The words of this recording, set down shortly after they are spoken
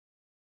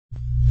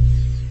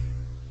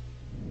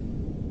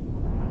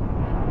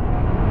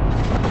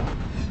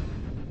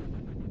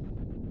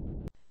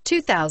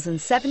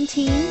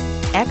2017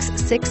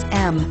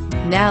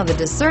 X6M. Now the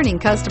discerning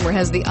customer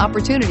has the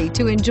opportunity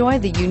to enjoy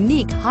the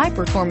unique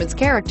high-performance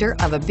character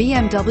of a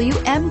BMW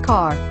M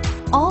car.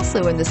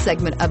 Also in the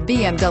segment of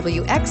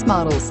BMW X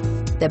models,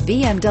 the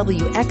BMW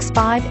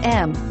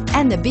X5M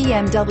and the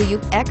BMW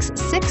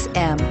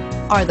X6M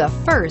are the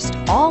first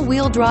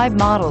all-wheel drive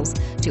models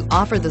to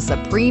offer the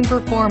supreme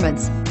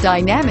performance,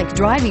 dynamic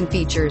driving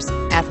features,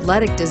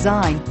 athletic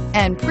design,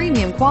 and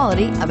premium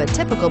quality of a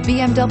typical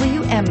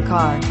BMW M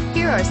car.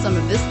 Here are some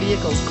of this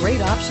vehicle's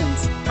great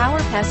options: power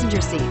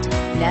passenger seat,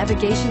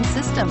 navigation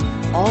system,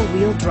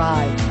 all-wheel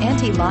drive,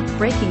 anti-lock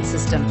braking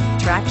system,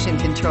 traction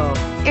control,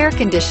 air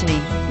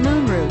conditioning,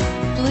 moonroof,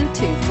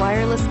 Bluetooth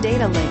wireless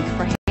data link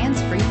for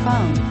hands-free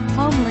phone,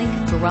 home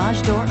link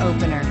garage door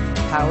opener,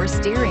 power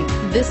steering.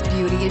 This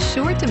beauty is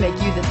sure to make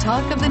you the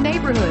talk of the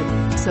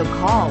neighborhood. So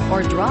call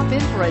or drop in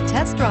for a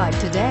test drive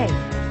today.